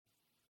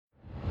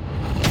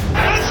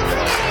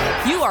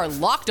are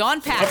Locked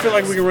On Packers. I feel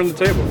like we can run the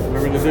table.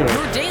 We're going to do it.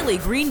 Your daily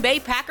Green Bay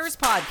Packers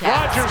podcast.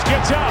 Rodgers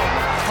gets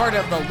out. Part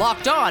of the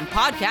Locked On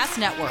Podcast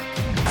Network.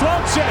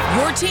 Floats it.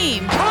 Your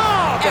team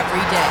Cobb.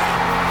 every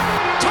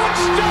day.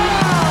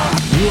 Touchdown.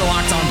 You are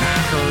Locked On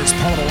Packers,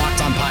 part of the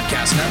Locked On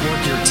Podcast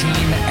Network, your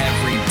team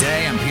every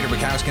day. I'm Peter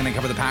Bukowski, and I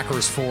cover the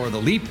Packers for The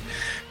Leap,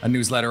 a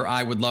newsletter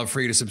I would love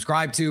for you to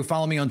subscribe to.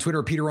 Follow me on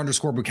Twitter,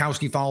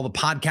 Peter_Bukowski. Follow the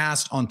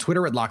podcast on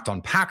Twitter at Locked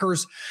On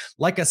Packers.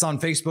 Like us on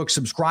Facebook.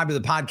 Subscribe to the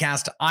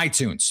podcast,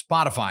 iTunes,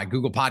 Spotify,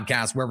 Google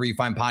Podcasts, wherever you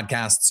find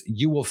podcasts,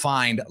 you will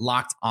find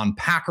Locked On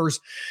Packers,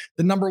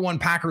 the number one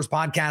Packers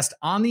podcast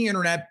on the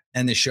internet,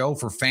 and the show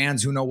for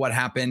fans who know what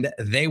happened.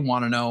 They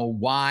want to know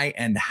why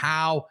and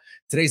how.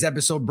 Today's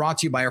episode brought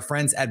to you by our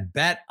friends at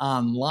Bet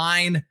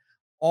Online.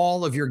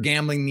 All of your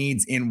gambling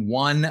needs in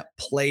one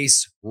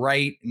place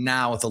right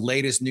now with the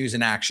latest news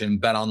and action.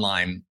 Bet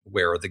Online,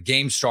 where the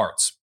game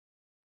starts.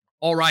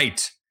 All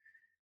right.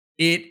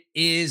 It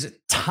is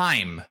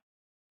time.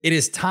 It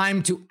is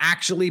time to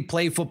actually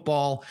play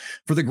football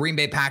for the Green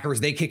Bay Packers.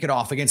 They kick it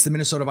off against the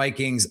Minnesota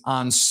Vikings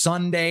on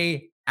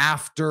Sunday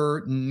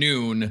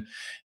afternoon.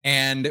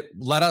 And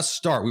let us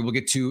start. We will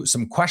get to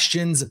some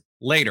questions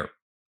later.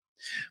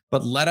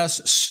 But let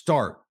us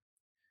start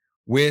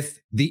with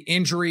the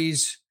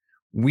injuries.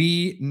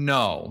 We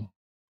know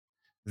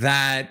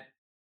that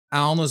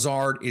Allen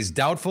Lazard is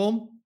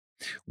doubtful.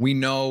 We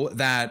know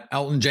that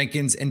Elgton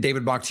Jenkins and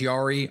David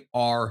Bakhtiari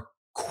are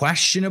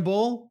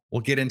questionable.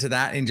 We'll get into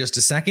that in just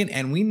a second.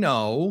 And we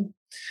know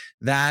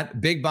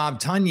that Big Bob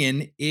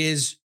Tonyan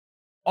is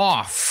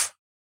off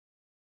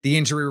the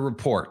injury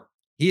report.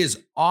 He is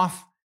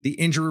off the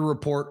injury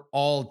report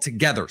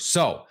altogether.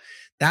 So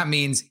that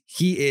means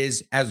he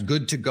is as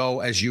good to go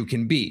as you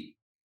can be.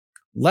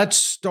 Let's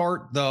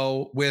start,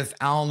 though, with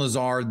Allen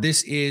Lazard.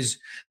 This is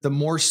the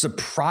more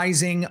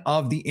surprising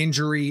of the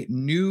injury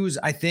news,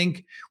 I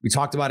think. We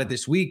talked about it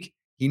this week.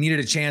 He needed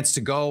a chance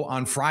to go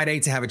on Friday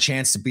to have a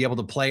chance to be able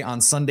to play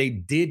on Sunday.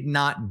 Did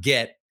not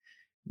get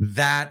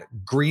that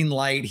green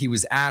light. He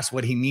was asked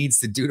what he needs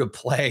to do to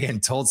play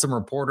and told some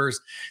reporters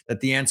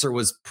that the answer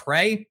was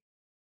pray.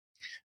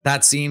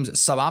 That seems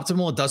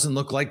suboptimal. It doesn't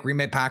look like Green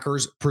Bay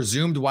Packers'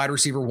 presumed wide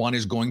receiver one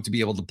is going to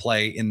be able to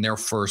play in their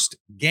first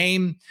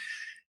game.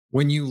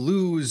 When you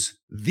lose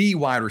the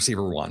wide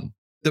receiver one,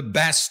 the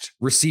best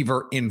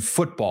receiver in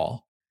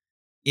football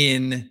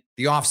in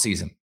the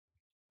offseason,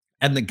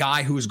 and the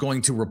guy who is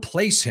going to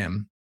replace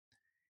him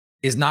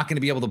is not going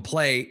to be able to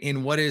play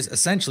in what is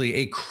essentially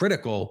a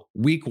critical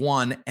week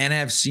one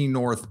NFC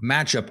North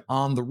matchup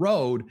on the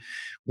road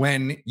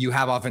when you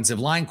have offensive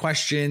line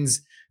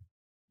questions,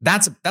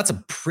 that's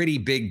a pretty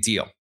big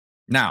deal.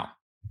 Now,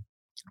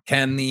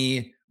 can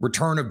the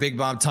return of Big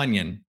Bob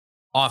Tonyan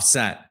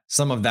offset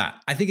some of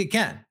that? I think it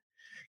can.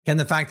 Can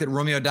the fact that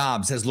Romeo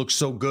Doubs has looked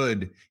so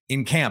good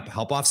in camp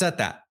help offset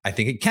that? I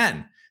think it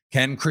can.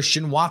 Can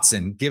Christian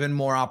Watson, given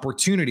more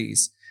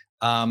opportunities,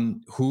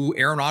 who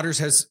Aaron Rodgers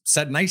has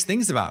said nice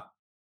things about,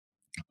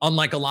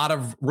 unlike a lot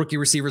of rookie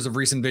receivers of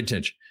recent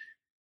vintage,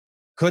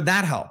 could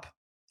that help?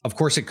 Of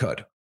course it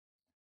could.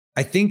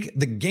 I think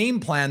the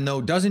game plan,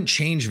 though, doesn't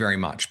change very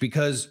much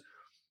because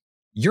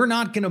you're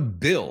not going to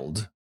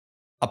build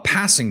a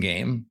passing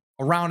game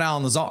around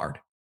Allen Lazard.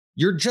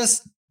 You're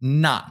just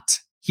not.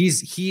 He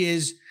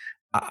is,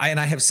 and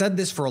I have said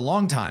this for a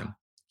long time,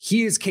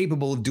 he is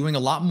capable of doing a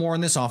lot more in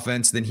this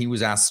offense than he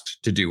was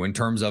asked to do in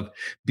terms of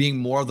being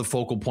more of the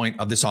focal point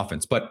of this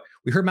offense. But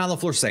we heard Matt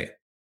LaFleur say it.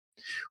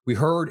 We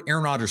heard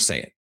Aaron Rodgers say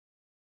it.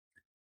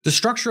 The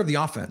structure of the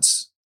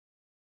offense,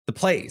 the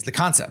plays, the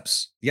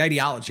concepts, the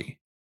ideology,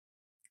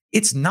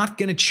 it's not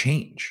going to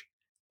change.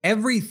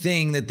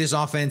 Everything that this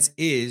offense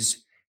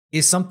is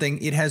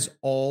something it has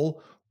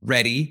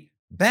already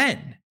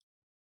been.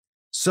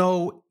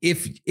 So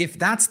if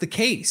that's the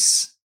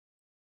case,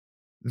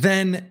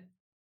 then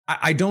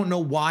I don't know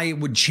why it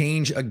would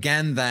change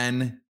again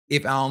then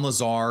if Allen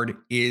Lazard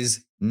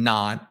is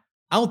not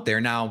out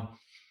there. Now,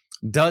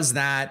 does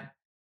that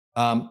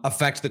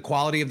affect the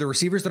quality of the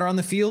receivers that are on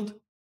the field?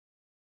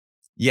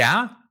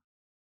 Yeah.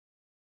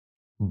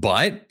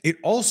 But it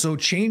also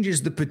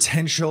changes the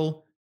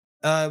potential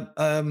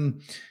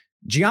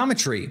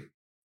geometry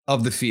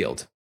of the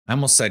field. I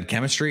almost said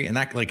chemistry, and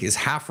that is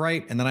half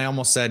right. And then I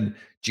almost said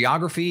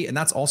geography, and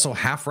that's also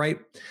half right.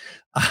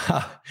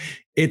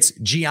 It's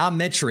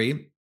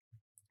geometry,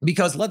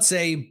 because let's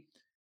say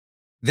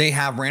they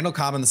have Randall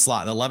Cobb in the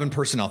slot, an 11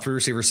 personnel, 3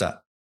 receiver set,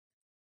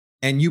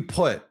 and you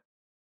put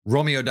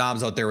Romeo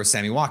Doubs out there with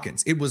Sammy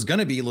Watkins. It was going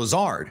to be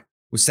Lazard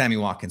with Sammy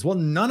Watkins. Well,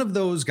 none of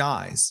those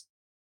guys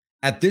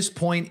at this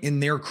point in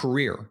their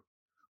career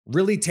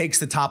really takes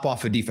the top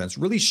off a defense,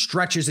 really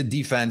stretches a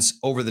defense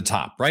over the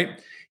top,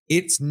 right?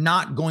 It's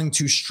not going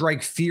to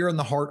strike fear in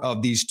the heart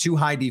of these two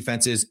high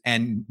defenses,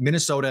 and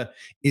Minnesota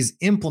is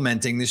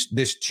implementing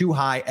this two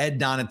high Ed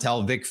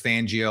Donatel, Vic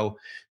Fangio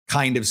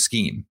kind of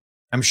scheme.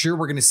 I'm sure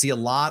we're going to see a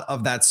lot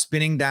of that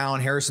spinning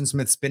down, Harrison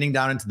Smith spinning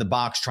down into the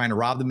box, trying to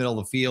rob the middle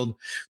of the field,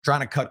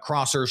 trying to cut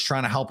crossers,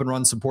 trying to help and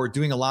run support,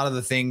 doing a lot of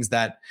the things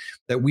that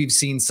we've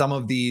seen some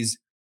of these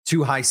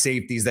two high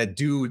safeties that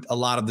do a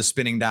lot of the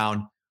spinning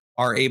down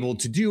are able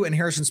to do. And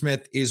Harrison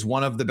Smith is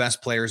one of the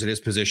best players at his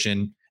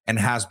position and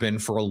has been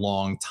for a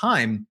long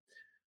time.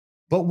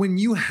 But when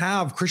you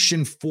have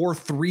Christian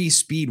 4.3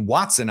 speed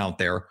Watson out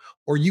there,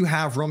 or you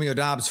have Romeo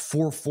Doubs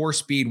 4.4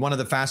 speed, one of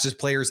the fastest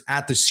players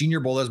at the Senior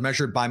Bowl as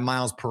measured by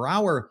miles per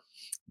hour,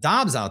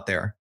 Doubs out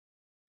there,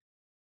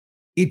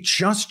 it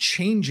just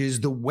changes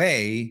the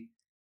way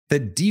the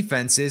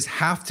defenses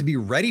have to be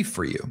ready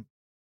for you.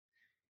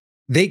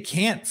 They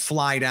can't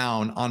fly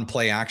down on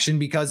play action,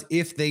 because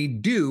if they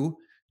do,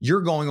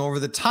 you're going over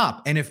the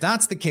top. And if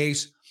that's the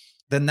case,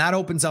 then that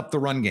opens up the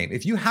run game.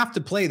 If you have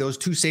to play those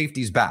two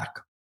safeties back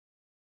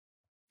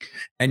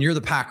and you're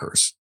the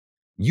Packers,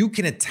 you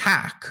can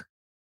attack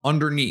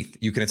underneath.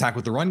 You can attack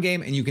with the run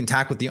game and you can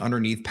attack with the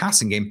underneath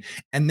passing game.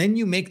 And then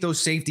you make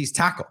those safeties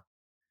tackle.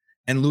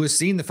 And Lewis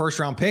Cine, the first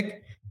round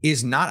pick,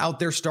 is not out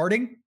there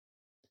starting.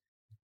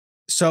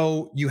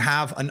 So you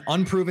have an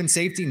unproven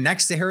safety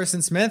next to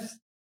Harrison Smith.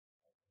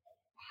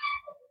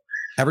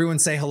 Everyone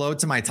say hello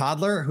to my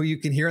toddler, who you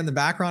can hear in the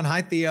background.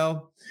 Hi,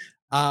 Theo.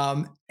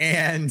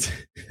 And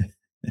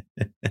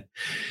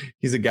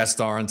he's a guest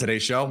star on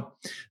today's show.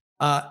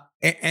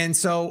 And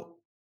so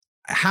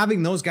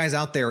having those guys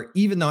out there,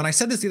 even though, and I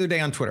said this the other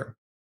day on Twitter,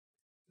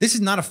 this is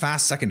not a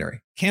fast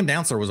secondary. Cam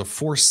Dantzler was a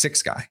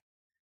 4.6 guy.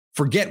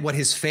 Forget what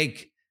his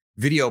fake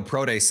video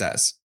pro day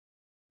says.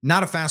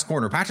 Not a fast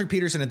corner. Patrick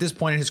Peterson at this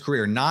point in his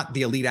career, not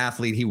the elite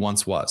athlete he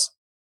once was.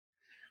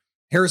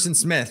 Harrison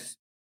Smith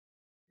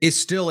is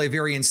still a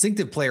very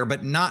instinctive player,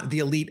 but not the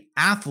elite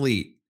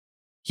athlete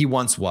he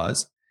once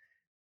was.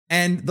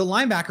 And the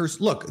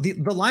linebackers, look, the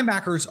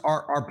linebackers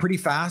are pretty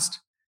fast.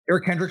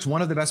 Eric Kendricks,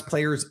 one of the best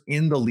players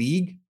in the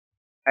league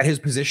at his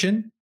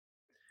position.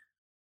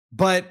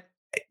 But,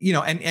 you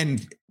know,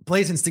 and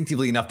plays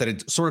instinctively enough that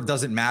it sort of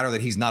doesn't matter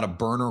that he's not a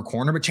burner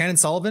corner. But Chandon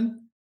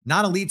Sullivan,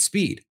 not elite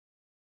speed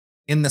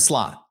in the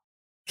slot.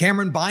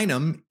 Cameron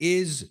Bynum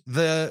is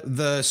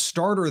the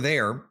starter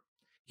there.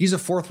 He's a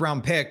 4th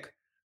round pick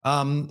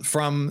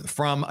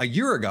from a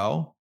year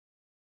ago,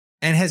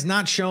 and has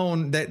not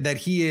shown that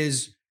he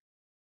is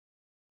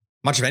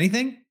much of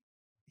anything.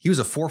 He was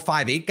a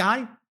 4.58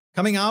 guy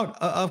coming out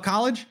of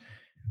college.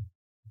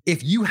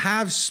 If you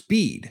have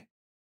speed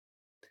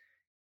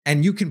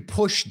and you can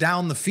push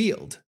down the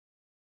field,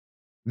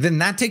 then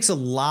that takes a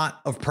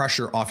lot of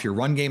pressure off your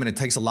run game, and it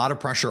takes a lot of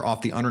pressure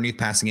off the underneath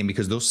passing game,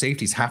 because those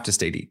safeties have to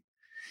stay deep.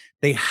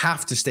 They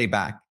have to stay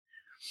back.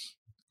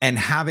 And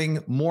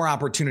having more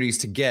opportunities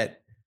to get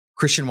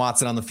Christian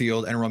Watson on the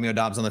field and Romeo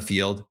Doubs on the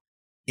field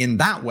in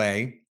that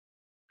way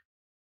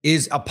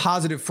is a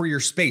positive for your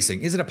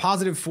spacing. Is it a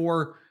positive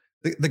for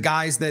the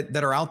guys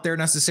that are out there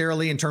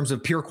necessarily in terms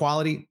of pure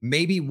quality?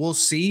 Maybe, we'll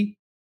see.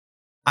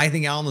 I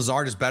think Allen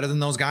Lazard is better than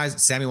those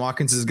guys. Sammy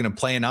Watkins is going to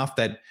play enough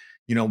that,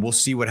 you know, we'll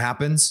see what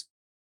happens.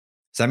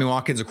 Sammy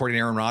Watkins, according to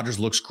Aaron Rodgers,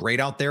 looks great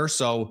out there.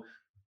 So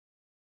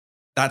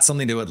that's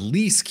something to at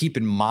least keep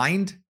in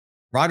mind.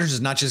 Rodgers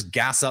does not just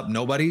gas up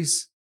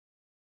nobodies.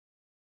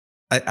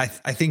 I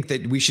think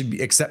that we should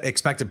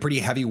expect a pretty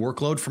heavy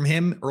workload from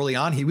him early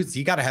on.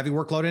 He got a heavy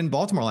workload in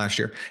Baltimore last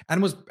year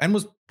and was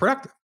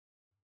productive.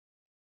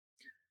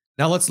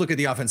 Now let's look at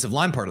the offensive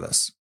line part of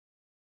this.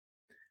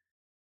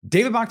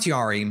 David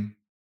Bakhtiari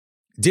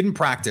didn't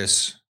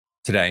practice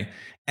today,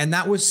 and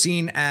that was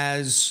seen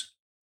as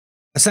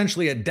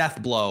essentially a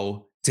death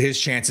blow to his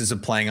chances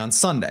of playing on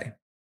Sunday.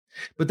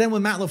 But then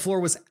when Matt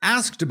LaFleur was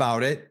asked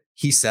about it,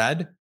 he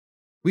said,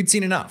 we'd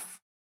seen enough.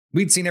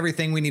 We'd seen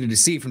everything we needed to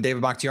see from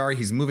David Bakhtiari.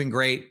 He's moving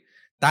great.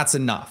 That's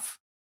enough.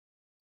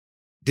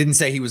 Didn't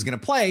say he was going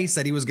to play,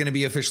 said he was going to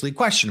be officially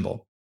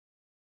questionable.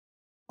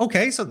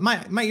 Okay, so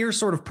my ears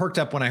sort of perked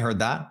up when I heard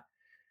that.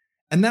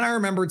 And then I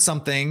remembered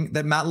something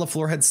that Matt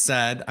LaFleur had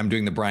said. I'm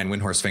doing the Brian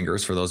Windhorst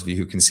fingers for those of you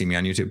who can see me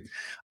on YouTube.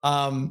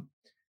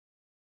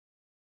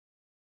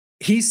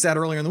 He said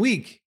earlier in the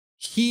week,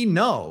 he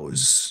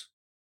knows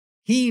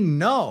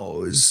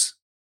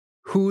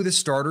who the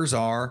starters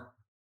are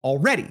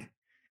already,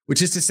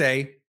 which is to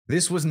say,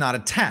 this was not a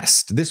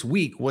test. This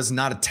week was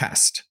not a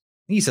test.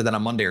 He said that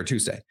on Monday or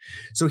Tuesday.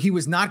 So he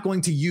was not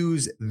going to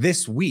use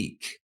this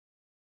week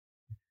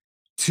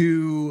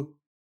to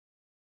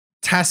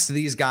test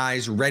these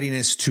guys'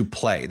 readiness to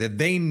play, that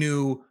they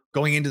knew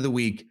going into the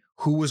week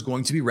who was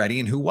going to be ready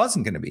and who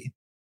wasn't going to be.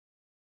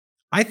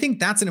 I think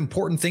that's an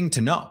important thing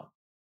to know.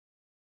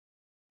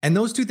 And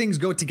those two things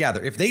go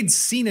together. If they'd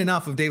seen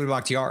enough of David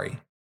Bakhtiari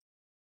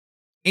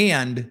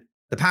and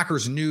the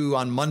Packers knew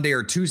on Monday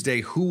or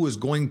Tuesday who was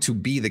going to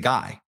be the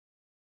guy,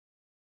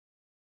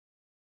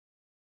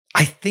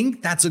 I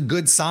think that's a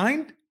good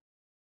sign.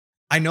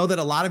 I know that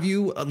a lot of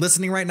you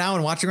listening right now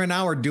and watching right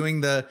now are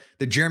doing the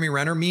Jeremy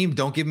Renner meme,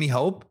 don't give me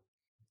hope.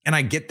 And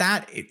I get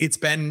that. It's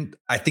been,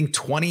 I think,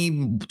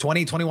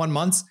 21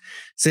 months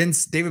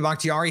since David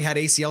Bakhtiari had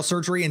ACL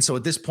surgery. And so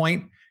at this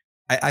point,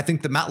 I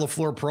think the Matt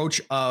LaFleur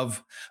approach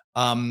of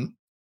no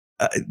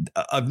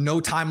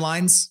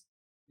timelines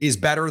is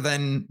better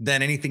than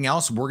anything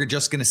else. We're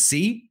just going to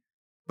see.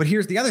 But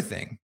here's the other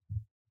thing.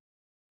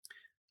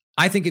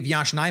 I think if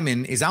Yosh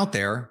Nijman is out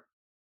there,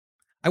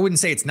 I wouldn't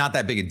say it's not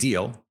that big a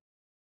deal,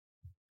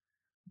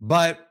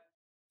 but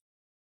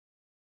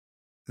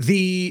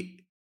the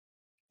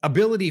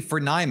ability for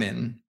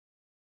Nijman,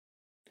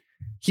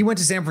 he went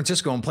to San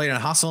Francisco and played in a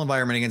hostile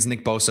environment against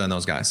Nick Bosa and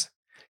those guys.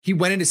 He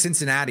went into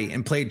Cincinnati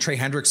and played Trey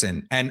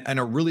Hendrickson and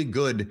a really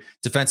good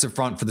defensive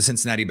front for the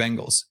Cincinnati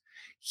Bengals.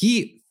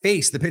 He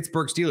faced the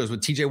Pittsburgh Steelers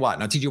with TJ Watt.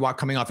 Now, TJ Watt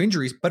coming off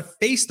injuries, but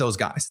faced those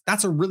guys.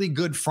 That's a really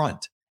good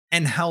front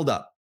and held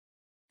up.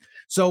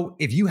 So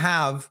if you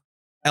have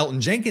Elgton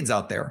Jenkins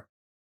out there,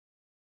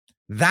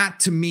 that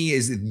to me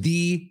is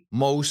the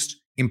most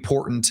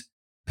important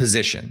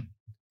position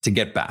to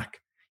get back.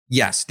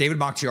 Yes, David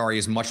Bakhtiari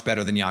is much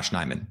better than Yosh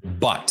Nijman,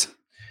 but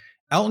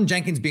Elgton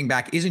Jenkins being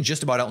back isn't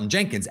just about Elgton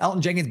Jenkins.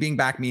 Elgton Jenkins being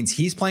back means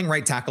he's playing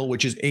right tackle,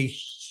 which is a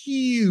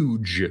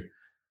huge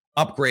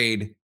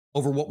upgrade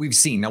over what we've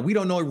seen. Now, we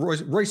don't know.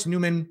 Royce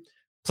Newman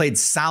played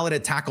solid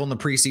at tackle in the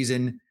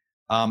preseason.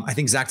 I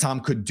think Zach Tom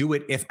could do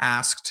it if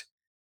asked.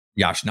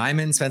 Yosh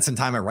Nijman spent some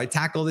time at right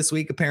tackle this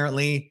week,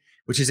 apparently,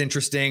 which is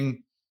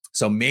interesting.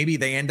 So maybe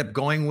they end up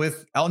going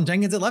with Elgton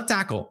Jenkins at left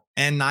tackle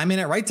and Nijman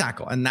at right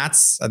tackle. And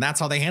that's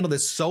how they handle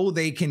this, so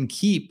they can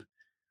keep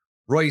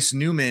Royce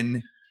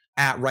Newman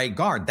at right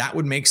guard. That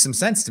would make some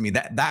sense to me.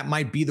 That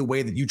might be the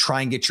way that you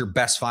try and get your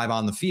best five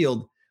on the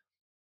field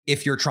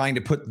if you're trying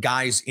to put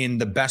guys in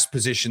the best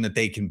position that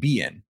they can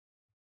be in.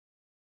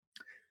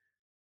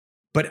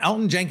 But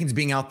Elgton Jenkins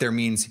being out there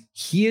means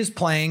he is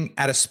playing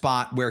at a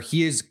spot where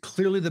he is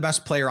clearly the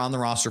best player on the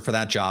roster for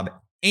that job.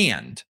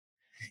 And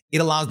it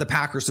allows the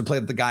Packers to play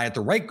with the guy at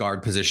the right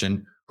guard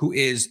position who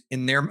is,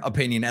 in their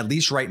opinion, at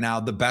least right now,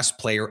 the best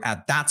player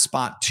at that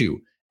spot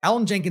too.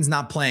 Elgton Jenkins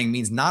not playing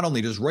means not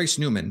only does Royce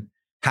Newman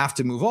have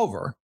to move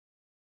over,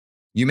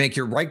 you make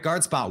your right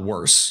guard spot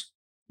worse.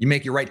 You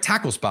make your right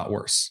tackle spot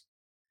worse.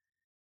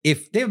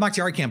 If David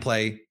Bakhtiari can't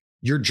play,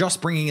 you're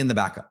just bringing in the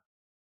backup.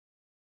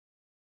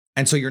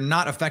 And so you're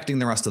not affecting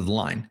the rest of the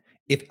line.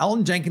 If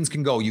Elgton Jenkins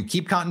can go, you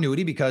keep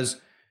continuity because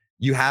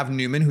you have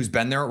Newman, who's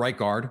been there at right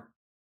guard,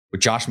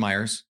 with Josh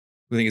Myers,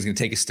 who I think is going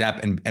to take a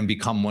step and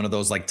become one of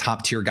those like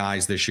top tier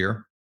guys this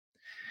year.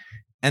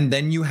 And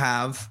then you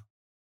have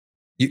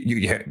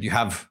you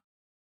have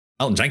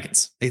Elgton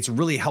Jenkins. It's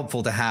really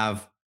helpful to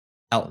have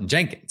Elgton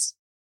Jenkins.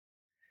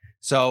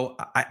 So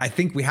I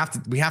think we have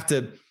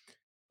to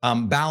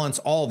balance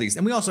all of these,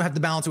 and we also have to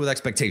balance it with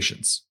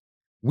expectations.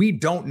 We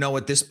don't know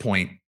at this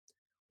point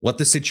what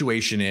the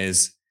situation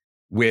is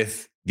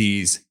with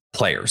these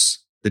players,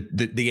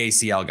 the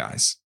ACL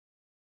guys.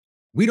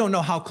 We don't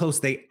know how close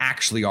they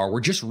actually are.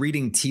 We're just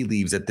reading tea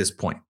leaves at this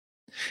point.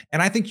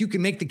 And I think you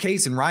can make the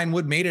case, and Ryan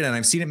Wood made it, and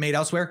I've seen it made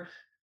elsewhere.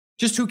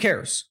 Just who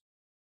cares?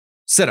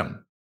 Sit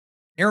him.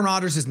 Aaron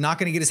Rodgers is not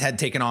going to get his head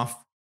taken off.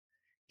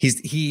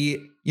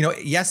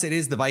 Yes, it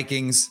is the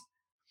Vikings,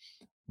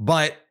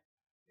 but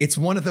it's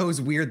one of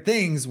those weird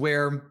things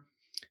where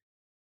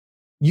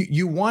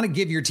you want to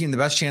give your team the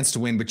best chance to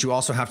win, but you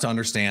also have to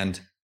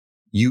understand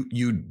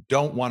you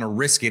don't want to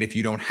risk it if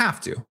you don't have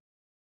to.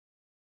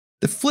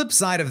 The flip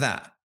side of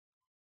that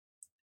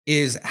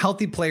is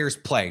healthy players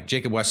play.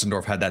 Jacob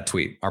Westendorf had that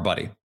tweet, our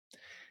buddy.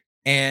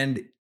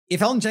 And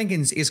if Elgton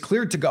Jenkins is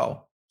cleared to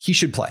go, he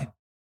should play.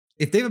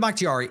 If David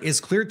Bakhtiari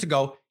is cleared to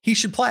go, he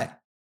should play.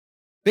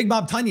 Big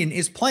Bob Tonyan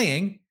is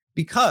playing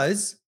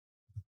because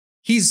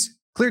he's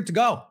cleared to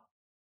go.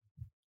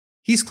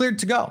 He's cleared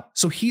to go.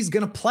 So he's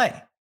going to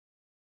play.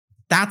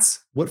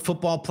 That's what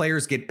football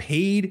players get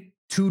paid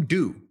to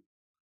do.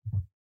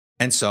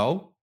 And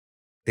so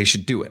they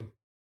should do it.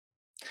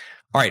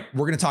 All right,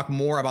 we're going to talk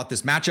more about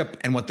this matchup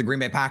and what the Green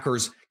Bay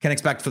Packers can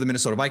expect for the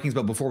Minnesota Vikings.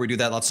 But before we do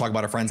that, let's talk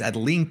about our friends at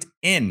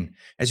LinkedIn.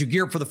 As you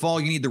gear up for the fall,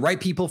 you need the right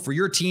people for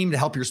your team to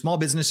help your small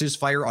businesses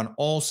fire on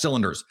all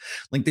cylinders.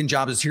 LinkedIn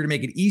Jobs is here to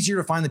make it easier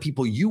to find the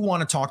people you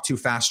want to talk to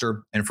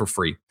faster and for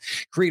free.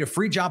 Create a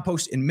free job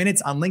post in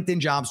minutes on LinkedIn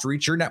Jobs to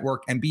reach your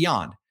network and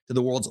beyond to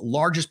the world's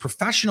largest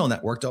professional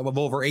network of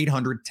over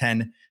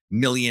 810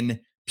 million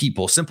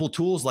people. Simple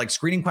tools like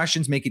screening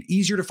questions make it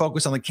easier to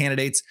focus on the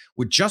candidates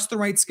with just the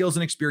right skills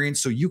and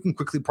experience so you can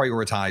quickly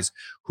prioritize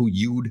who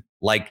you'd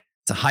like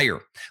to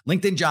hire.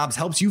 LinkedIn Jobs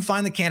helps you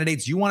find the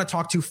candidates you want to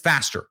talk to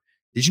faster.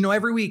 Did you know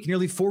every week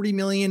nearly 40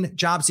 million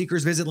job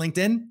seekers visit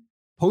LinkedIn?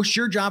 Post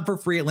your job for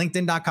free at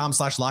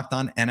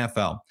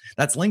linkedin.com/LockedOnNFL.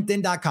 That's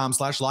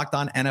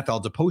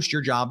linkedin.com/LockedOnNFL to post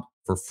your job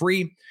for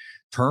free.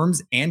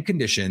 Terms and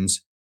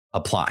conditions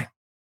apply.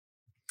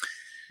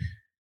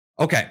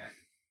 Okay.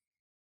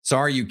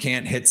 Sorry, you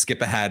can't hit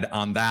skip ahead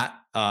on that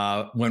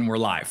when we're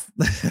live.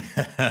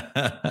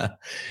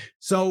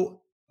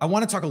 So I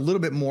want to talk a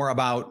little bit more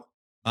about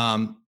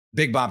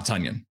Big Bob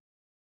Tonyan,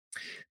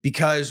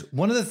 because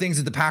one of the things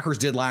that the Packers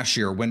did last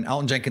year when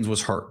Elgton Jenkins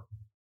was hurt,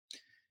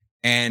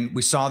 and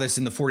we saw this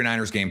in the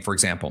 49ers game, for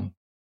example,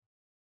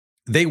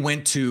 they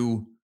went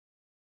to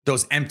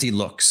those empty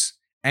looks,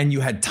 and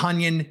you had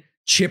Tonyan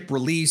chip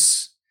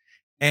release,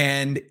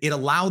 and it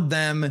allowed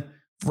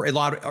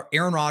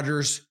Aaron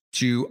Rodgers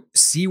to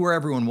see where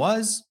everyone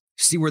was,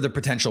 see where the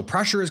potential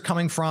pressure is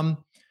coming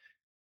from.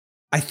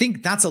 I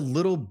think that's a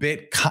little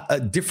bit a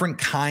different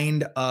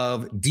kind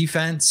of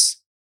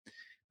defense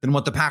than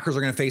what the Packers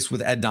are going to face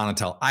with Ed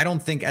Donatel. I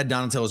don't think Ed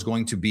Donatel is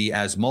going to be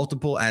as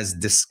multiple, as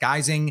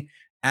disguising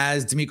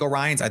as DeMeco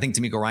Ryans. I think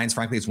DeMeco Ryans,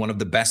 frankly, is one of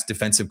the best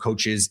defensive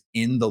coaches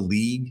in the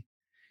league.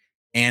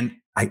 And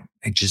I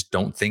just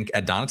don't think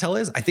Ed Donatel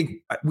is. I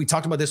think we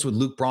talked about this with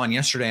Luke Braun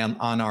yesterday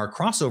on our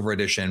crossover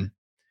edition.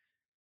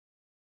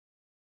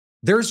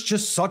 There's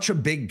just such a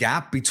big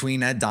gap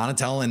between Ed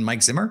Donatel and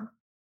Mike Zimmer.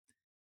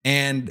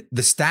 And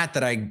the stat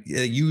that I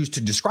used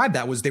to describe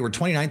that was they were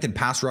 29th in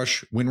pass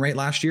rush win rate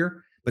last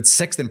year, but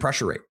 6th in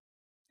pressure rate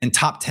and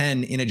top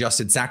 10 in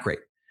adjusted sack rate,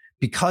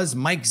 because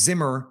Mike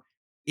Zimmer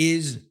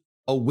is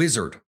a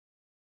wizard.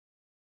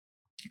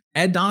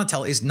 Ed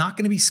Donatel is not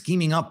going to be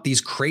scheming up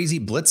these crazy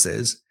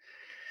blitzes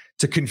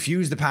to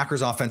confuse the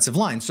Packers offensive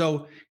line.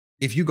 So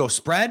if you go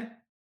spread,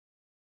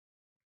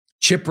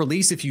 chip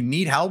release, if you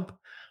need help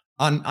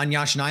on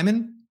Yosh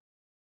Nijman,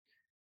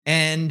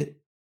 and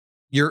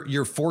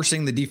you're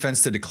forcing the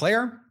defense to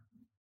declare,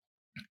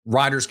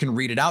 Rodgers can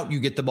read it out. You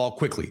get the ball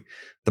quickly.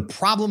 The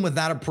problem with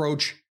that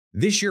approach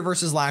this year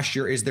versus last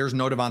year is there's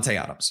no Davante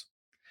Adams.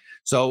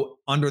 So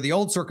under the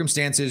old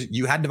circumstances,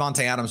 you had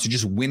Davante Adams to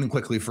just win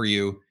quickly for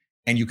you,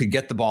 and you could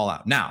get the ball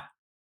out. Now,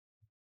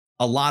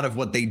 a lot of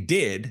what they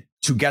did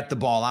to get the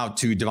ball out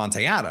to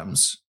Davante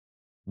Adams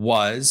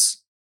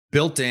was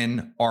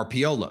built-in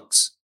RPO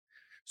looks.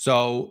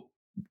 So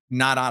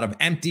not out of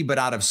empty, but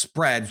out of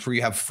spreads where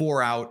you have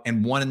 4 out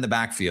and 1 in the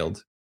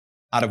backfield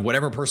out of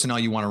whatever personnel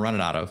you want to run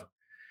it out of.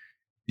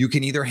 You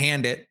can either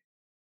hand it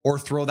or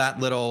throw that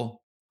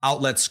little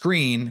outlet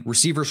screen,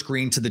 receiver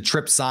screen to the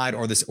trip side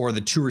or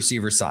the 2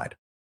 receiver side.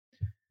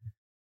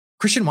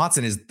 Christian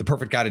Watson is the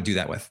perfect guy to do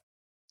that with.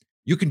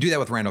 You can do that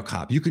with Randall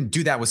Cobb. You can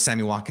do that with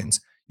Sammy Watkins.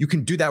 You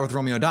can do that with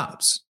Romeo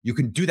Doubs. You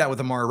can do that with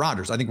Amari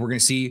Rodgers. I think we're going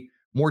to see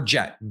more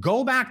jet.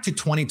 Go back to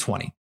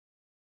 2020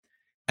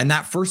 and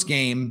that first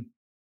game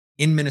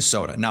in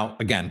Minnesota. Now,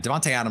 again,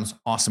 Davante Adams,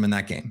 awesome in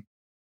that game.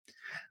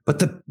 But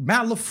the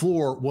Matt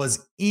LaFleur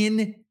was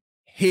in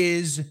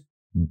his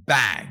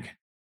bag.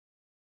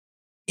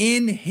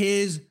 In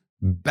his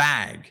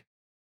bag.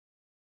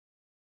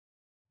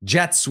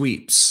 Jet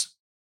sweeps.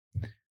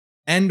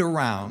 End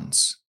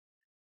arounds.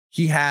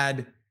 He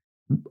had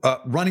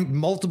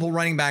multiple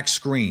running back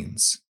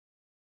screens.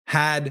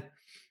 Had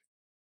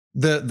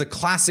the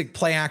classic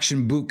play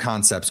action boot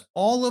concepts,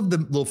 all of the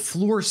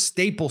LaFleur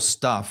staple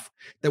stuff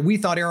that we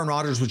thought Aaron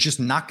Rodgers was just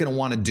not going to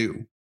want to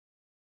do.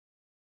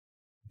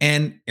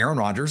 And Aaron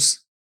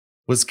Rodgers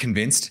was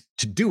convinced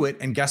to do it.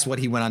 And guess what?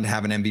 He went on to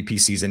have an MVP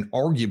season,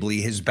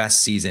 arguably his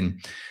best season,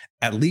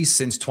 at least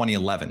since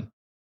 2011.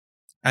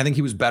 I think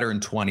he was better in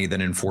 20 than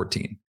in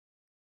 14.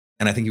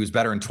 And I think he was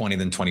better in 20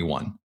 than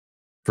 21,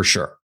 for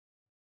sure.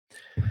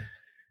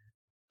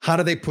 How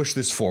do they push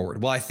this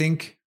forward? Well, I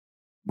think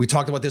we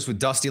talked about this with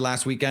Dusty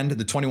last weekend.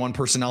 The 21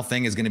 personnel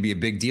thing is going to be a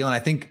big deal. And I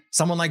think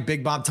someone like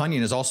Big Bob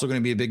Tonyan is also going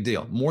to be a big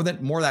deal. More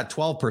of that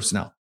 12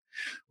 personnel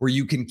where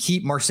you can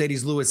keep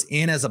Mercedes Lewis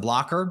in as a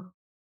blocker.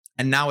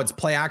 And now it's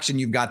play action.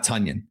 You've got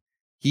Tonyan.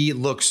 He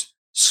looks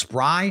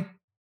spry.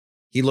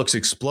 He looks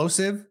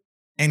explosive.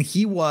 And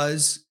he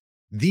was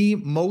the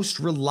most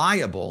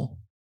reliable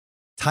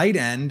tight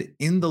end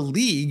in the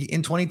league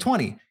in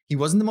 2020. He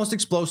wasn't the most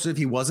explosive.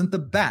 He wasn't the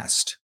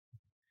best.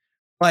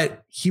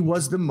 But he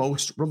was the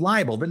most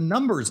reliable. The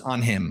numbers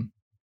on him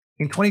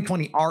in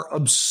 2020 are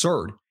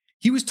absurd.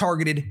 He was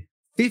targeted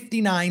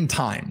 59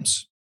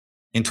 times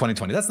in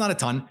 2020. That's not a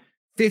ton.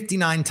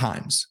 59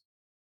 times.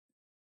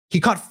 He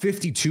caught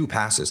 52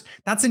 passes.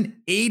 That's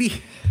an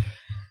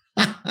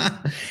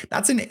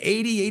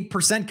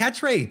 88%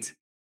 catch rate.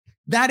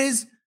 That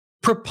is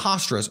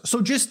preposterous. So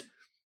just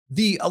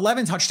the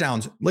 11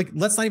 touchdowns,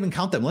 let's not even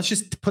count them. Let's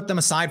just put them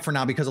aside for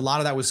now because a lot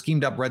of that was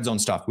schemed up red zone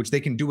stuff, which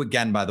they can do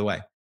again, by the way.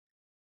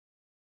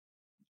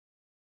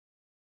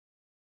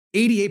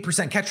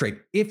 88% catch rate.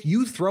 If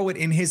you throw it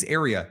in his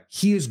area,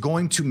 he is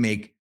going to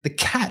make the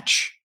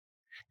catch.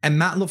 And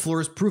Matt LaFleur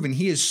has proven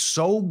he is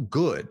so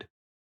good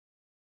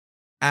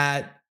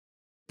at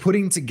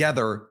putting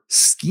together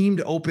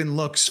schemed open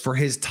looks for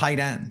his tight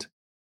end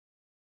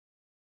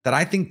that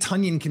I think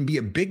Tonyan can be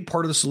a big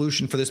part of the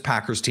solution for this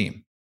Packers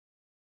team.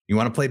 You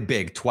want to play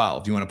big,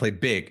 12. You want to play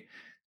big,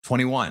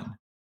 21.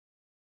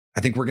 I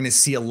think we're going to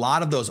see a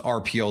lot of those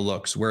RPO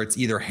looks where it's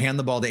either hand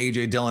the ball to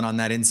A.J. Dillon on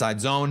that inside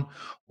zone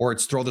or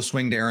it's throw the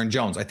swing to Aaron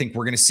Jones. I think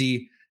we're going to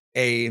see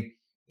a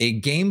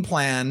game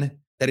plan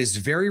that is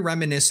very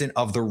reminiscent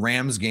of the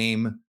Rams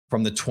game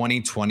from the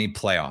 2020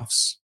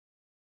 playoffs,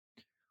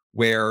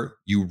 where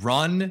you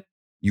run,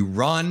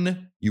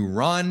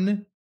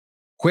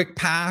 quick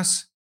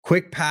pass,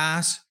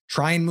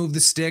 try and move the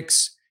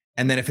sticks.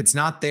 And then if it's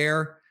not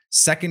there,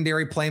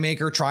 secondary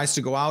playmaker tries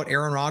to go out,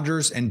 Aaron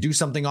Rodgers, and do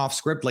something off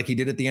script like he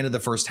did at the end of the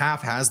first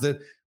half, has the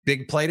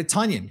big play to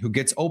Tonyan, who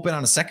gets open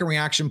on a second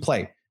reaction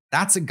play.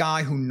 That's a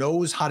guy who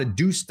knows how to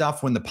do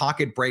stuff when the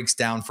pocket breaks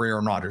down for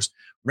Aaron Rodgers.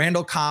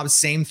 Randall Cobb,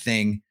 same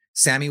thing.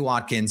 Sammy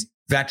Watkins,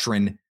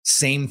 veteran,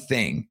 same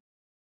thing.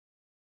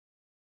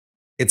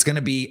 It's going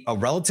to be a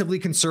relatively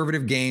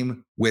conservative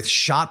game with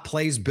shot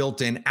plays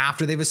built in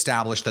after they've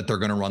established that they're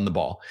going to run the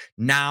ball.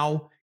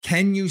 Now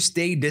Can you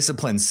stay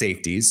disciplined,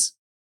 safeties?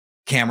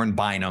 Cameron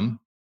Bynum,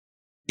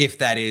 if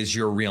that is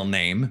your real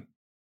name.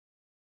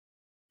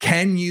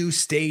 Can you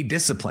stay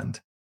disciplined?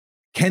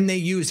 Can they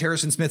use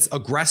Harrison Smith's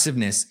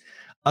aggressiveness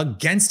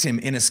against him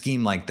in a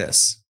scheme like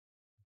this?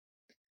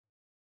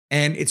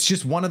 And it's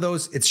just one of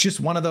those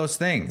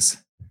things.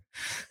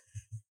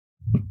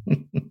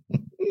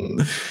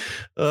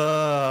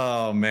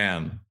 Oh,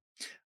 man.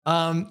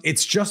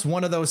 It's just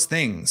one of those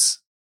things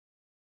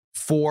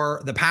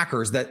for the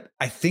Packers that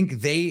I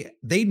think they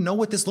know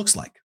what this looks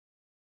like.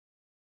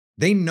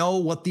 They know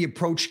what the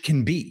approach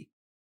can be.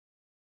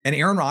 And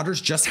Aaron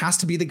Rodgers just has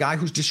to be the guy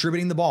who's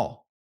distributing the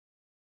ball.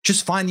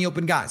 Just find the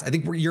open guys. I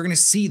think you're going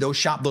to see those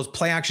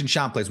play action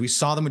shot plays. We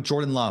saw them with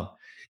Jordan Love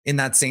in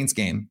that Saints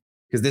game,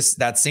 because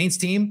that Saints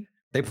team,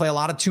 they play a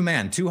lot of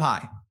two-man, too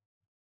high.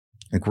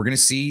 I think we're going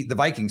to see the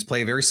Vikings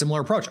play a very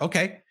similar approach.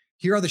 Okay,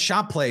 here are the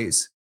shot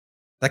plays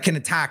that can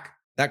attack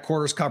that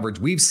quarter's coverage.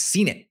 We've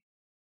seen it.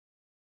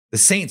 The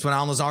Saints, when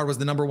Allen Lazard was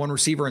the number one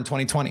receiver in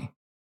 2020, or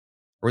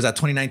was that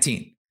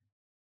 2019?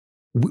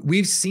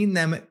 We've seen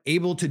them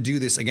able to do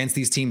this against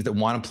these teams that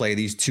want to play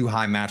these too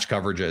high match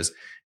coverages,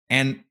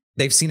 and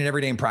they've seen it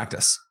every day in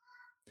practice.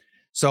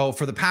 So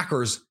for the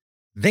Packers,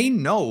 they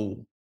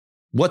know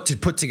what to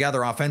put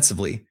together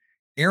offensively.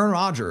 Aaron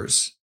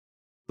Rodgers,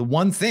 the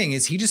one thing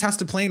is he just has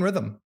to play in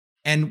rhythm.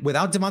 And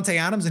without Davante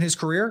Adams in his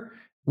career,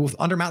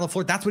 under Matt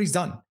LaFleur, that's what he's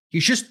done.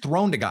 He's just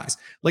thrown to guys.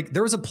 Like,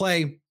 there was a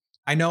play,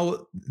 I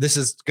know this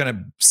is going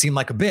to seem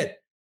like a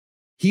bit.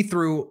 He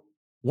threw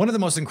one of the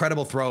most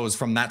incredible throws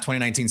from that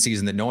 2019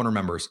 season that no one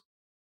remembers.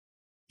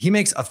 He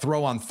makes a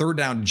throw on third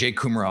down to Jake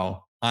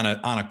Kumerow on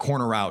a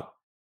corner route.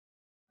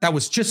 That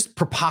was just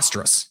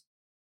preposterous.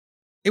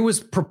 It was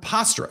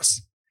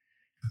preposterous.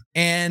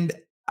 And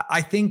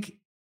I think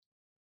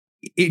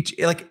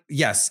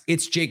yes,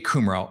 it's Jake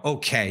Kumerow.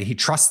 Okay, he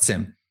trusts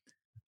him.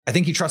 I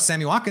think he trusts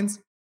Sammy Watkins.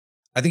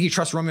 I think he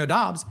trusts Romeo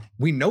Doubs.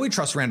 We know he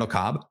trusts Randall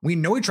Cobb. We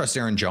know he trusts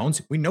Aaron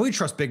Jones. We know he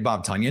trusts Big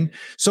Bob Tunyon.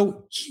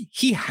 So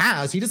he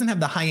doesn't have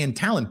the high-end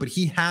talent, but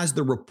he has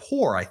the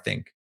rapport, I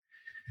think,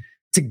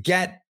 to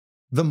get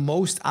the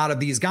most out of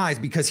these guys,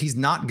 because he's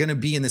not going to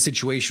be in the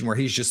situation where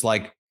he's just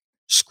like,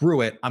 screw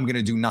it, I'm going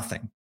to do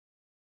nothing.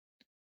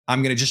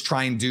 I'm going to just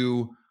try and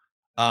do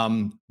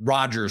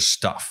Rodgers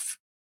stuff.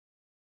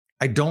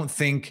 I don't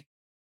think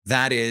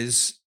that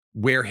is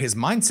where his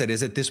mindset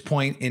is at this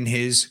point in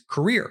his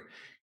career.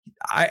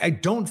 I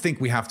don't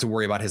think we have to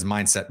worry about his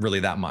mindset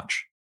really that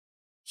much.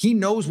 He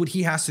knows what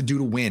he has to do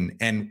to win.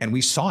 And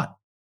we saw it.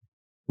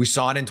 We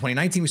saw it in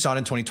 2019. We saw it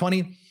in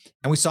 2020.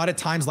 And we saw it at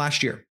times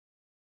last year.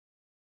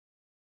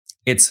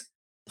 It's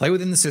play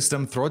within the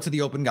system, throw it to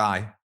the open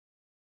guy,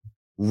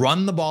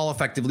 run the ball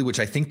effectively, which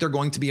I think they're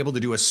going to be able to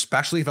do,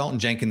 especially if Elton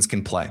Jenkins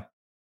can play,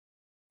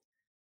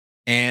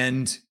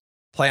 and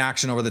play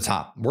action over the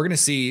top. We're going to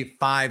see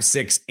 5,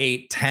 6,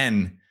 8,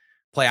 10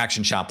 play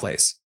action shot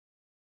plays.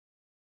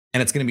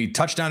 And it's going to be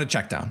touchdown to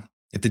check down.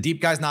 If the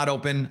deep guy's not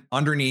open,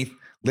 underneath,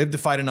 live to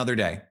fight another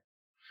day.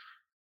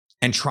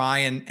 And try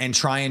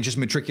and just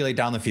matriculate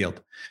down the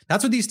field.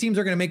 That's what these teams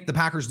are going to make the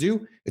Packers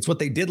do. It's what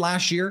they did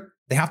last year.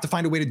 They have to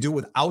find a way to do it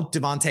without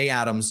Davante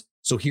Adams.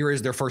 So here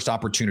is their first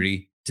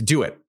opportunity to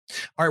do it.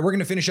 All right, we're going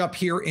to finish up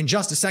here in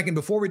just a second.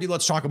 Before we do,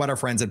 let's talk about our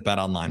friends at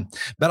BetOnline.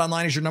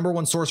 BetOnline is your number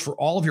one source for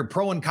all of your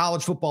pro and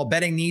college football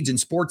betting needs in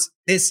sports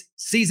this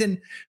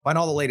season. Find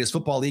all the latest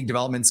football league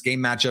developments,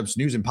 game matchups,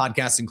 news, and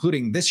podcasts,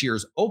 including this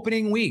year's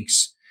opening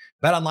weeks.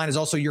 BetOnline is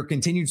also your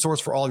continued source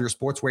for all of your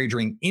sports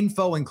wagering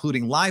info,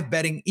 including live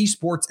betting,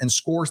 esports, and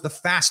scores, the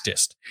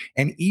fastest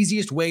and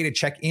easiest way to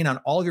check in on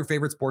all of your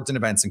favorite sports and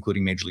events,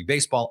 including Major League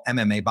Baseball,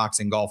 MMA,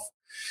 boxing, golf.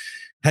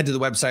 Head to the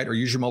website or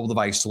use your mobile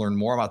device to learn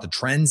more about the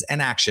trends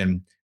and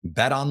action.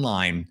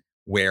 BetOnline,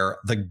 where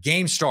the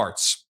game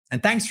starts.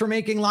 And thanks for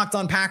making Locked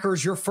On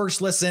Packers your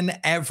first listen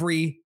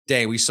every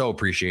day. We so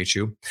appreciate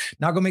you.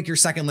 Now go make your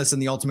second listen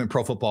the Ultimate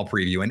Pro Football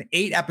Preview, an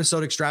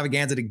 8-episode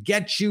extravaganza to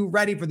get you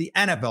ready for the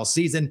NFL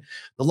season.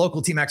 The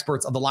local team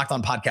experts of the Locked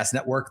On Podcast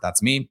Network,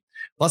 that's me,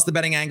 plus the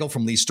betting angle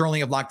from Lee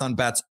Sterling of Locked On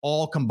Bets,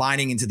 all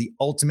combining into the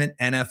Ultimate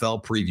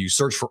NFL Preview.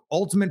 Search for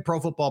Ultimate Pro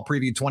Football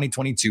Preview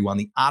 2022 on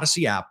the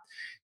Odyssey app,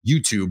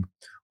 YouTube,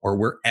 or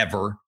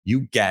wherever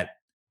you get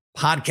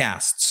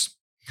podcasts.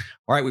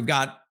 All right, we've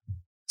got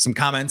some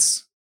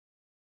comments.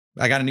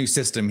 I got a new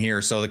system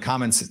here, so the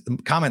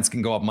comments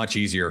can go up much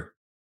easier.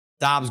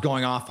 Dobbs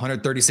going off,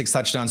 136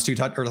 touchdowns,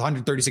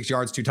 136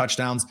 yards, 2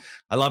 touchdowns.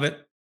 I love it.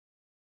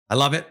 I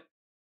love it.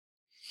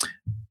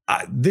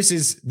 This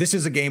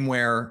is a game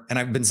where, and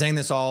I've been saying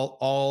this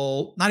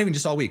all not even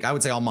just all week, I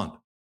would say all month.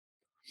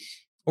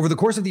 Over the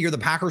course of the year, the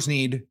Packers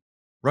need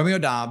Romeo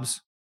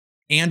Dobbs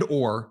and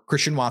or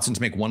Christian Watson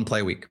to make one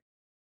play a week.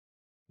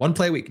 One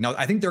play a week. Now,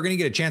 I think they're going to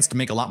get a chance to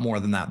make a lot more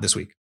than that this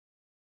week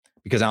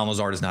because Allen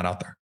Lazard is not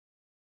out there.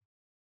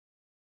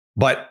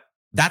 But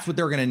that's what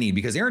they're going to need,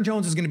 because Aaron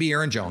Jones is going to be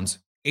Aaron Jones.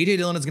 A.J.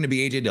 Dillon is going to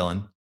be A.J.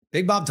 Dillon.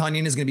 Big Bob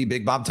Tunyon is going to be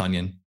Big Bob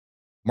Tunyon.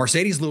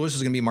 Mercedes Lewis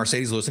is going to be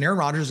Mercedes Lewis. And Aaron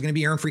Rodgers is going to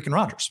be Aaron freaking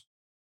Rodgers.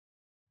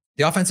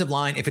 The offensive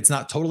line, if it's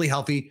not totally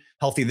healthy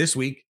this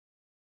week,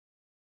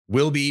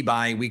 will be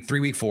by week 3,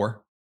 week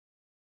 4.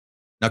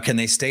 Now, can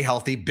they stay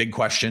healthy? Big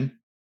question,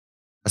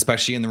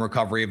 especially in the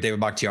recovery of David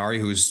Bakhtiari,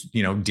 who's,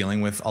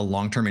 dealing with a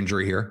long-term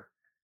injury here.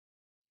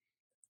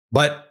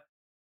 But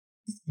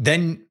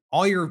then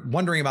all you're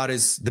wondering about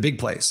is the big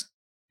plays.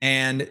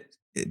 And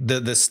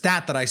the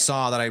stat that I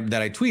saw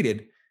that I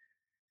tweeted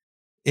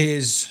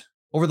is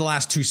over the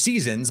last 2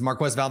 seasons,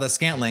 Marquez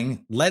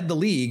Valdes-Scantling led the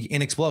league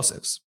in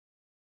explosives.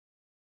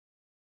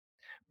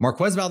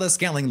 Marquez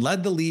Valdes-Scantling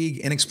led the league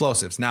in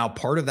explosives. Now,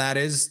 part of that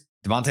is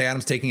Davante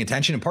Adams taking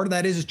attention, and part of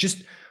that is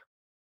just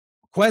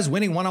Quez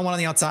winning one-on-one on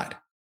the outside.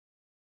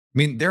 I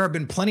mean, there have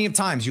been plenty of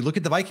times you look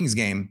at the Vikings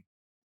game,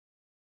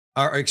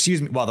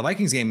 the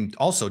Vikings game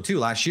also too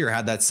last year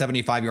had that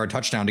 75-yard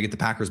touchdown to get the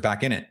Packers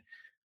back in it.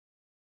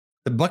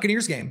 The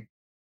Buccaneers game,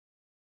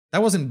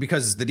 that wasn't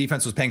because the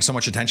defense was paying so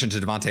much attention to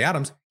Davante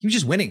Adams. He was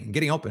just winning and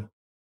getting open.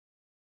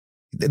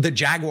 The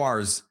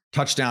Jaguars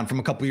touchdown from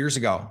a couple years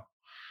ago,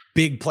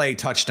 big play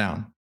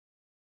touchdown.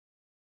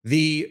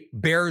 The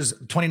Bears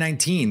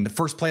 2019, the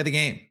first play of the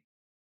game,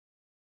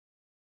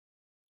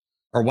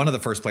 or one of the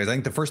first plays. I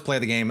think the first play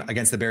of the game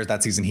against the Bears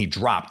that season, he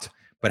dropped,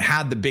 but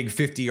had the big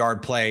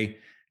 50-yard play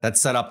that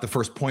set up the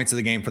first points of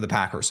the game for the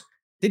Packers.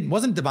 It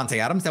wasn't Davante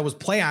Adams. That was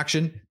play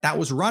action. That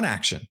was run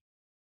action.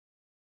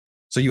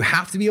 So you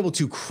have to be able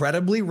to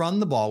credibly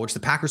run the ball, which the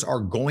Packers are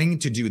going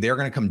to do. They're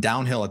going to come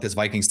downhill at this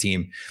Vikings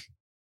team.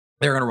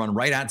 They're going to run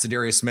right at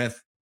Za'Darius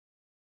Smith,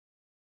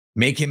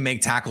 make him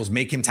make tackles,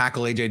 make him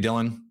tackle A.J.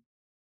 Dillon.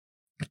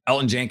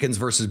 Elgton Jenkins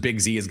versus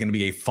Big Z is going to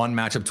be a fun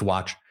matchup to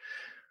watch.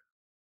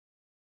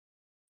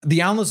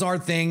 The Allen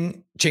Lazard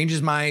thing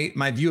changes my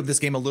view of this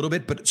game a little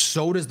bit, but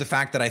so does the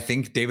fact that I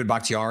think David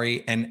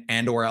Bakhtiari and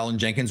or Elgton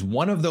Jenkins,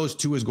 one of those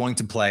two is going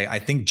to play. I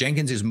think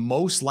Jenkins is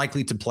most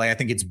likely to play. I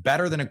think it's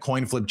better than a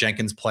coin flip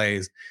Jenkins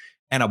plays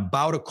and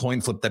about a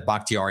coin flip that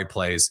Bakhtiari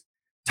plays.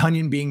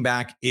 Tonyan being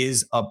back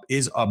is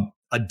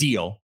a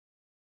deal,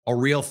 a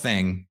real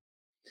thing.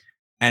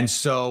 And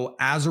so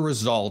as a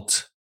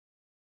result,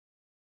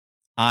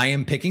 I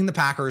am picking the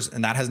Packers,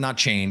 and that has not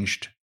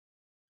changed.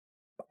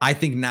 I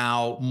think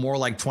now more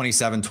like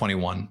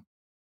 27-21.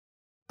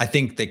 I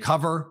think they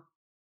cover.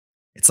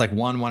 It's like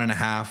 1.5.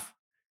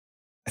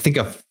 I think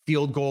a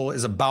field goal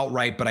is about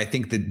right, but I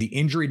think that the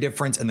injury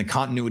difference and the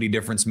continuity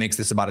difference makes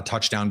this about a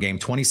touchdown game.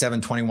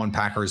 27-21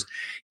 Packers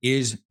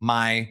is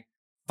my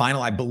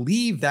final. I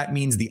believe that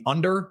means the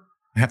under.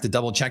 I have to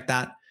double check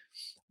that.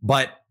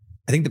 But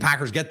I think the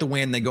Packers get the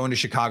win. They go into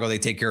Chicago. They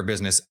take care of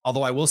business.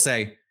 Although I will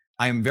say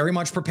I am very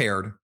much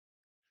prepared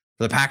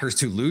for the Packers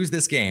to lose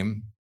this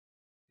game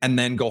and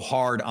then go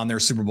hard on their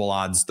Super Bowl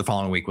odds the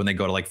following week when they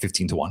go to like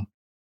 15-1.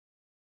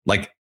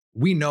 Like,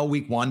 we know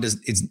week 1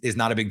 is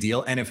not a big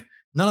deal. And if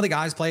none of the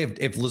guys play,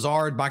 if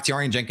Lazard,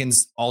 Bakhtiari, and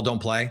Jenkins all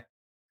don't play,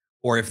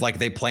 or if like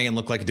they play and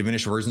look like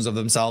diminished versions of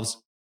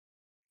themselves,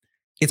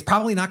 it's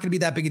probably not going to be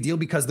that big a deal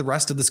because the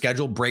rest of the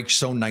schedule breaks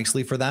so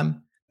nicely for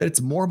them that it's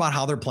more about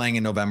how they're playing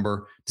in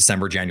November,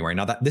 December, January.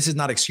 Now, this is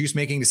not excuse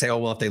making to say, oh,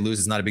 well, if they lose,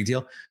 it's not a big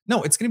deal.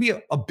 No, it's going to be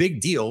a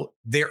big deal.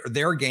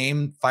 Their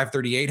game,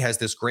 538, has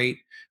this great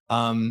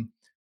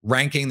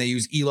ranking. They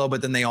use ELO,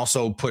 but then they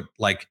also put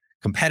like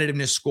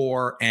competitiveness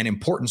score and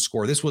importance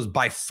score. This was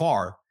by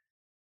far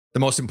the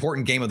most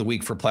important game of the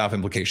week for playoff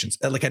implications.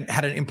 Like, it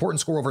had an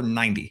importance score over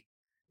 90.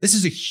 This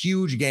is a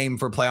huge game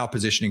for playoff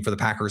positioning for the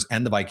Packers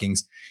and the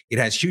Vikings. It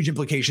has huge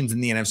implications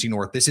in the NFC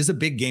North. This is a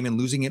big game, and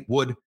losing it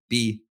would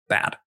be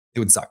bad. It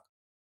would suck.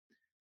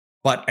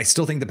 But I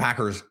still think the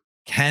Packers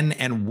can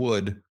and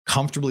would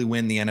comfortably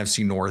win the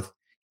NFC North,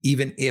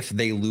 even if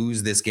they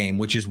lose this game,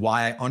 which is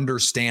why I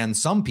understand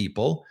some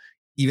people,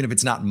 even if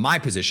it's not my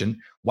position,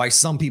 why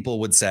some people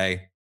would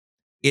say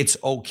it's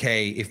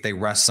okay if they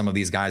rest some of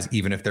these guys,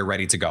 even if they're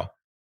ready to go.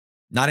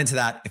 Not into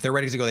that. If they're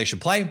ready to go, they should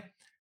play.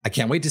 I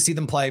can't wait to see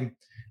them play.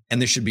 And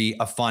this should be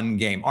a fun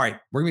game. All right,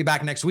 we're going to be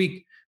back next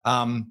week.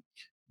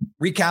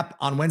 Recap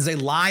on Wednesday,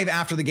 live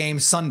after the game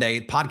Sunday.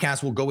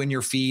 Podcast will go in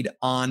your feed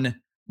on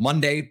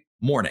Monday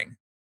morning,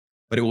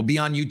 but it will be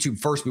on YouTube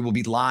first. We will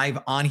be live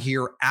on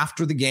here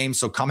after the game.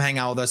 So come hang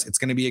out with us. It's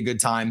going to be a good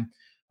time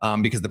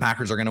because the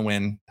Packers are going to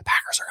win. The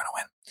Packers are going to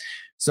win.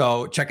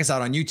 So check us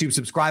out on YouTube,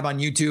 subscribe on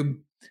YouTube,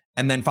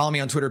 and then follow me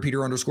on Twitter,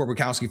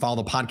 Peter_Bukowski.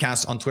 Follow the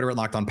podcast on Twitter at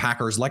Locked On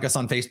Packers. Like us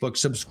on Facebook.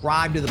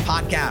 Subscribe to the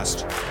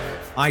podcast.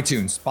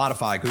 iTunes,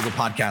 Spotify, Google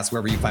Podcasts,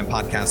 wherever you find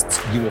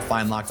podcasts, you will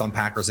find Locked On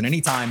Packers. And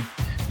anytime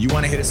you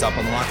want to hit us up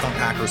on the Locked On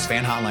Packers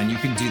fan hotline, you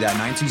can do that.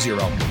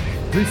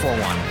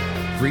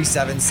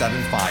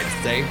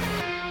 920-341-3775. Stay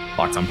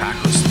Locked On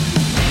Packers.